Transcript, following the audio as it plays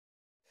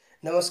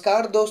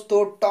नमस्कार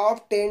दोस्तों, top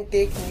 10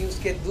 tech news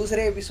के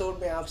दूसरे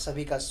एपिसोड में आप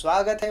सभी का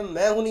स्वागत है।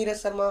 मैं हूं नीरज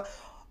शर्मा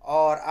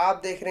और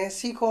आप देख रहे हैं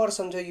सीखो और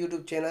समझो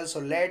YouTube channel.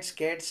 So let's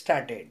get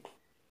started.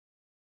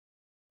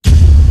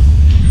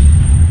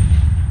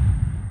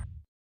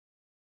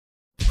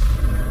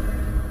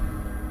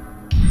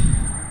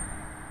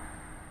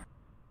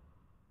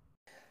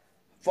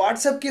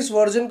 WhatsApp के इस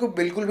वर्जन को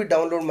बिल्कुल भी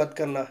डाउनलोड मत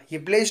करना। ये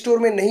प्ले स्टोर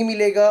में नहीं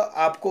मिलेगा,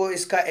 आपको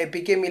इसका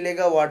एपीके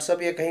मिलेगा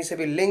व्हाट्सएप या कहीं से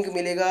भी लिंक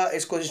मिलेगा।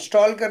 इसको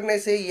इंस्टॉल करने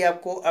से ये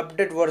आपको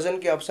अपडेट वर्जन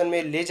के ऑप्शन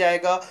में ले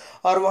जाएगा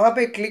और वहाँ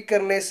पे क्लिक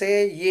करने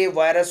से ये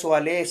वायरस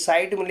वाले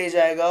साइट में ले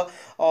जाएगा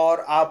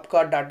और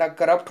आपका डाटा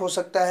करप्ट हो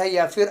सकता है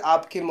या फिर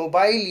आपके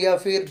मोबाइल या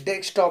फिर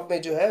डेस्कटॉप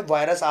में जो है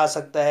वायरस आ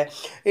सकता है।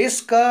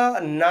 इसका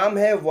नाम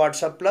है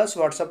व्हाट्सएप प्लस।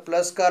 व्हाट्सएप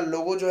प्लस का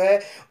लोगो जो है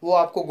वो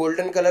आपको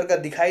गोल्डन कलर का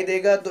दिखाई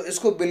देगा, तो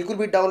इसको बिल्कुल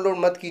भी डाउनलोड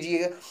मत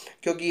कीजिएगा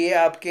क्योंकि ये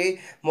आपके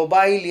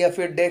मोबाइल या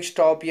फिर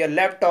डेस्कटॉप या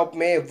लैपटॉप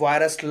में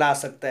वायरस ला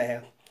सकता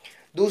है।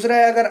 दूसरा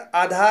है, अगर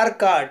आधार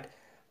कार्ड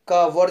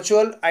का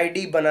वर्चुअल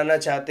आईडी बनाना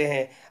चाहते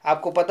हैं,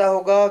 आपको पता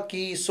होगा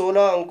कि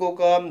 16 अंकों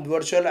का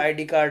वर्चुअल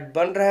आईडी कार्ड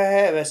बन रहा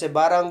है, वैसे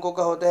 12 अंकों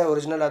का होता है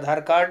ओरिजिनल आधार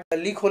कार्ड।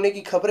 लीक होने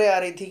की खबरें आ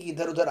रही थी कि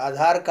इधर उधर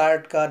आधार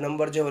कार्ड का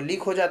नंबर जो है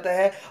लीक हो जाता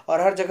है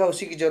और हर जगह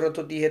उसी की ज़रूरत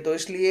होती है, तो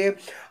इसलिए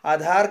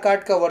आधार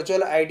कार्ड का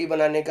वर्चुअल आईडी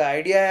बनाने का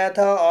आइडिया आया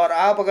था। और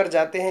आप अगर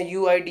जाते हैं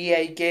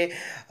यूआईडीआई के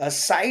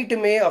साइट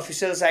में,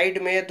 ऑफिशियल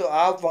साइट में, तो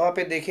आप वहाँ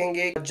पे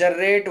देखेंगे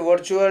जनरेट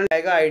वर्चुअल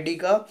आएगा आईडी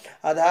का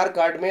आधार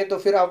कार्ड में। तो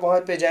फिर आप वहाँ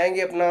पे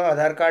जाएंगे, अपना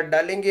आधार कार्ड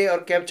डालेंगे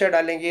और कैप्चा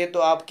डालेंगे, तो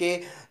आपके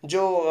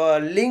जो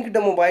लिंक्ड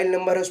मोबाइल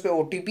नंबर है उस पर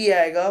ओटीपी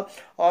आएगा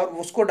और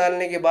उसको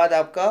डालने के बाद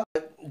आपका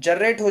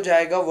जनरेट हो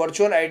जाएगा,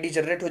 वर्चुअल आईडी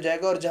जनरेट हो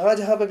जाएगा। और जहाँ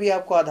जहाँ पे भी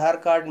आपको आधार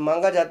कार्ड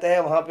मांगा जाता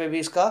है वहाँ पे भी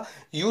इसका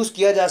यूज़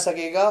किया जा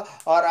सकेगा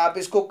और आप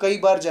इसको कई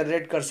बार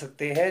जनरेट कर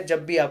सकते हैं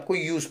जब भी आपको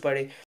यूज़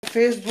पड़े।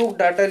 फेसबुक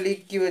डाटा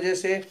लीक की वजह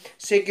से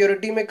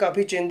सिक्योरिटी में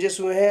काफ़ी चेंजेस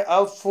हुए हैं।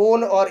 अब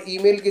फ़ोन और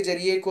ईमेल के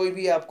जरिए कोई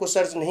भी आपको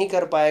सर्च नहीं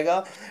कर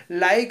पाएगा।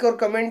 लाइक और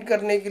कमेंट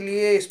करने के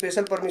लिए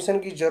स्पेशल परमिशन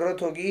की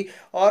ज़रूरत होगी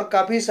और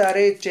काफ़ी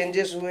सारे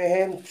चेंजेस हुए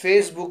हैं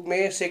फेसबुक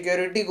में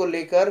सिक्योरिटी को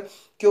लेकर,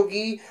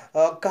 क्योंकि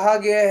कहा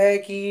गया है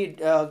कि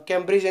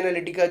कैम्ब्रिज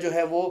एनालिटिका जो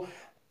है वो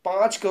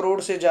 5 करोड़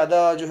से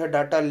ज़्यादा जो है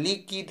डाटा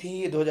लीक की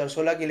थी।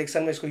 2016 के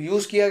इलेक्शन में इसको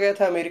यूज़ किया गया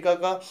था अमेरिका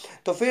का।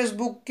 तो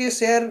फेसबुक के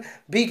शेयर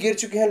भी गिर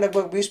चुके हैं,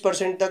 लगभग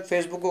 20% तक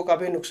फेसबुक को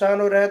काफ़ी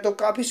नुकसान हो रहा है, तो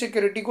काफ़ी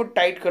सिक्योरिटी को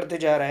टाइट करते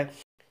जा रहा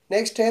है।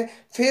 नेक्स्ट है,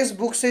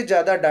 फेसबुक से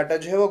ज़्यादा डाटा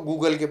जो है वो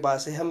गूगल के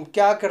पास है। हम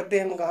क्या करते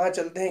हैं, हम कहाँ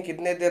चलते हैं,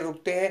 कितने देर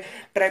रुकते हैं,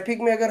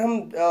 ट्रैफिक में अगर हम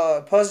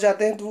फंस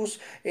जाते हैं तो उस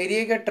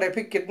एरिया का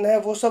ट्रैफिक कितना है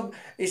वो सब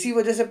इसी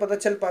वजह से पता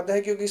चल पाता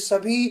है, क्योंकि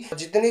सभी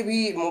जितने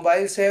भी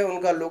मोबाइल्स हैं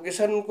उनका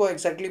लोकेशन उनको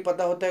एग्जैक्टली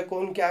पता होता है,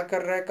 कौन क्या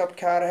कर रहा है, कब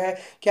खा रहा है,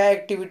 क्या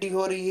एक्टिविटी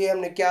हो रही है,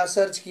 हमने क्या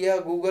सर्च किया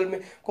गूगल में,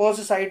 कौन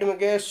से साइट में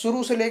गए,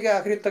 शुरू से लेकर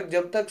आखिरी तक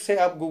जब तक से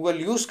आप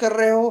गूगल यूज़ कर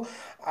रहे हो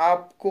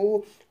आपको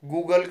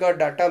गूगल का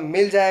डाटा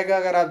मिल जाएगा।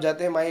 अगर आप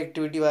जाते हैं माई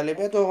एक्टिविटी वाले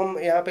में तो हम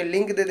यहाँ पे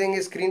लिंक दे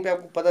देंगे स्क्रीन पे,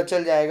 आपको पता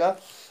चल जाएगा।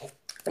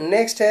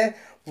 नेक्स्ट है,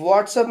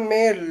 व्हाट्सएप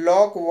में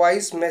लॉक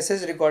वॉइस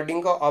मैसेज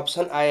रिकॉर्डिंग का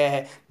ऑप्शन आया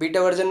है।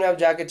 बीटा वर्जन में आप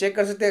जाके चेक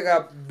कर सकते हैं। अगर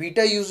आप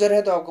बीटा यूज़र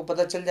हैं तो आपको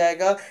पता चल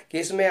जाएगा कि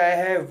इसमें आया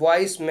है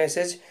वॉइस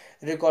मैसेज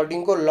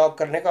रिकॉर्डिंग को लॉक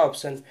करने का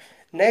ऑप्शन।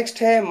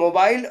 नेक्स्ट है,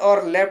 मोबाइल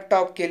और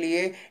लैपटॉप के लिए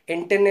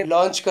इंटेल ने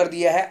लॉन्च कर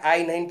दिया है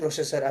i9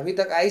 प्रोसेसर। अभी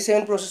तक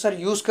i7 प्रोसेसर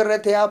यूज़ कर रहे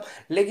थे आप,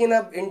 लेकिन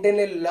अब इंटेल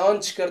ने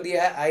लॉन्च कर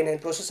दिया है i9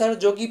 प्रोसेसर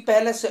जो कि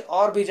पहले से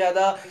और भी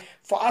ज़्यादा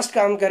फास्ट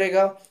काम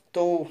करेगा।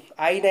 तो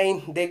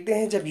i9 देखते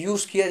हैं जब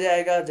यूज़ किया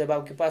जाएगा, जब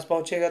आपके पास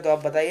पहुंचेगा तो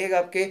आप बताइएगा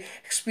आपके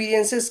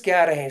एक्सपीरियंसेस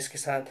क्या रहे इसके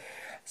साथ।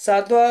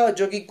 सातवां,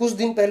 जो कि कुछ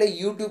दिन पहले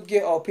यूट्यूब के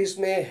ऑफिस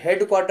में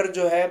हेडक्वार्टर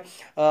जो है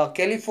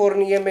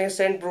कैलिफोर्निया में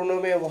सेंट ब्रूनो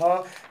में,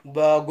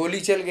 वहाँ गोली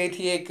चल गई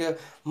थी। एक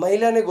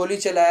महिला ने गोली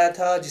चलाया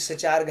था जिससे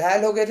 4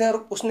 घायल हो गए थे और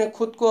उसने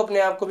खुद को, अपने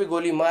आप को भी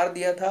गोली मार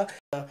दिया था।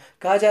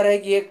 कहा जा रहा है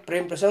कि एक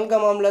प्रेम प्रसंग का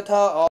मामला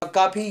था और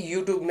काफ़ी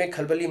यूट्यूब में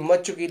खलबली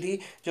मच चुकी थी,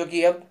 जो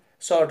कि अब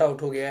सॉर्ट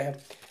आउट हो गया है।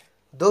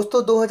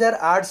 दोस्तों,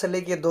 2008 से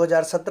लेकर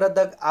 2017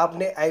 तक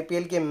आपने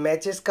आईपीएल के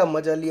मैचेस का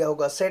मजा लिया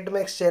होगा सेट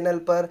मैक्स चैनल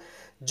पर,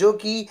 जो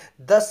कि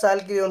 10 साल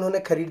के लिए उन्होंने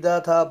खरीदा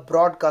था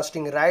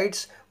ब्रॉडकास्टिंग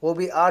राइट्स, वो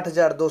भी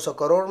 8,200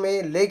 करोड़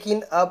में।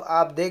 लेकिन अब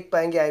आप देख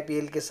पाएंगे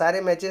आईपीएल के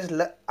सारे मैचेस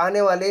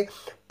आने वाले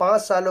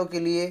 5 सालों के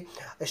लिए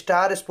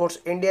स्टार स्पोर्ट्स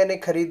इंडिया ने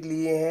खरीद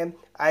लिए हैं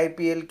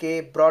आईपीएल के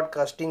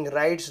ब्रॉडकास्टिंग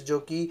राइट्स, जो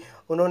कि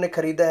उन्होंने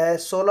खरीदा है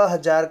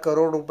 16,000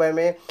 करोड़ रुपए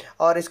में।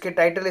 और इसके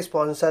टाइटल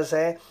स्पॉन्सर्स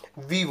हैं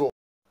वीवो।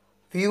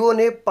 वीवो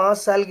ने 5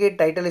 साल के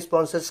टाइटल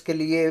स्पॉन्सर्स के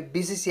लिए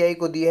बीसीसीआई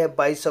को दिए हैं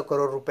 2200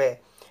 करोड़ रुपए।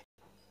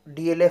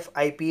 डीएलएफ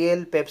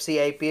आईपीएल, पेप्सी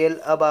आईपीएल,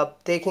 अब आप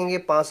देखेंगे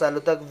 5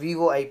 सालों तक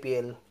वीवो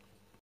आईपीएल।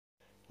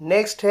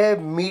 नेक्स्ट है,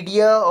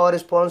 मीडिया और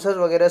स्पॉन्सर्स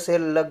वगैरह से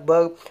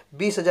लगभग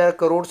 20,000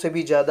 करोड़ से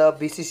भी ज़्यादा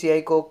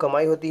बीसीसीआई को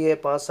कमाई होती है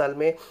 5 साल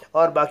में,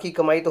 और बाकी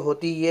कमाई तो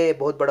होती ही है,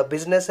 बहुत बड़ा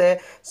बिजनेस है।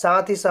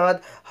 साथ ही साथ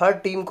हर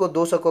टीम को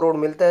 200 करोड़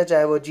मिलता है,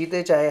 चाहे वो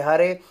जीते चाहे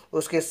हारे।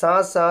 उसके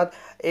साथ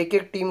साथ एक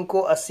एक टीम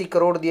को 80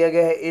 करोड़ दिया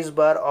गया है इस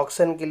बार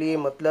ऑक्शन के लिए,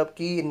 मतलब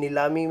कि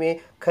नीलामी में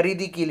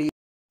खरीदी के लिए।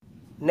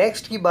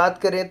 नेक्स्ट की बात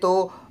करें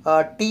तो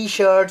टी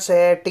शर्ट्स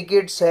है,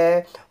 टिकट्स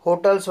है,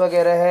 होटल्स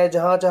वगैरह है,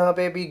 जहाँ जहाँ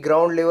पे भी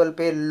ग्राउंड लेवल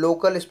पे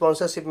लोकल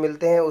स्पॉन्सरशिप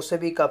मिलते हैं उससे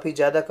भी काफ़ी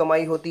ज़्यादा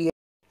कमाई होती है।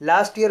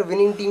 लास्ट ईयर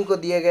विनिंग टीम को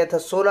दिया गया था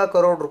 16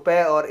 करोड़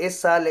रुपए और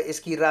इस साल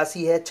इसकी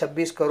राशि है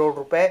 26 करोड़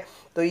रुपए।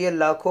 तो ये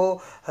लाखों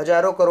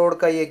हज़ारों करोड़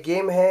का ये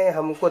गेम है।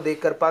 हमको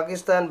देखकर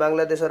पाकिस्तान,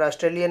 बांग्लादेश और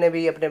ऑस्ट्रेलिया ने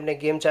भी अपने अपने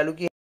गेम चालू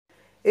किए।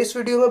 इस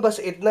वीडियो में बस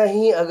इतना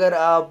ही। अगर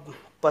आप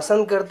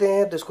पसंद करते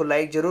हैं तो इसको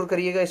लाइक ज़रूर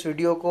करिएगा इस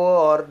वीडियो को,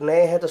 और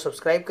नए हैं तो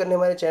सब्सक्राइब करने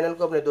हमारे चैनल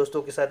को, अपने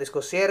दोस्तों के साथ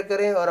इसको शेयर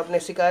करें और अपने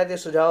शिकायतें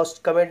सुझाव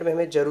कमेंट में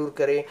हमें ज़रूर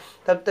करें।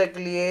 तब तक के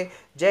लिए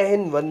जय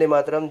हिंद, वंदे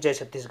मातरम, जय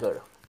छत्तीसगढ़।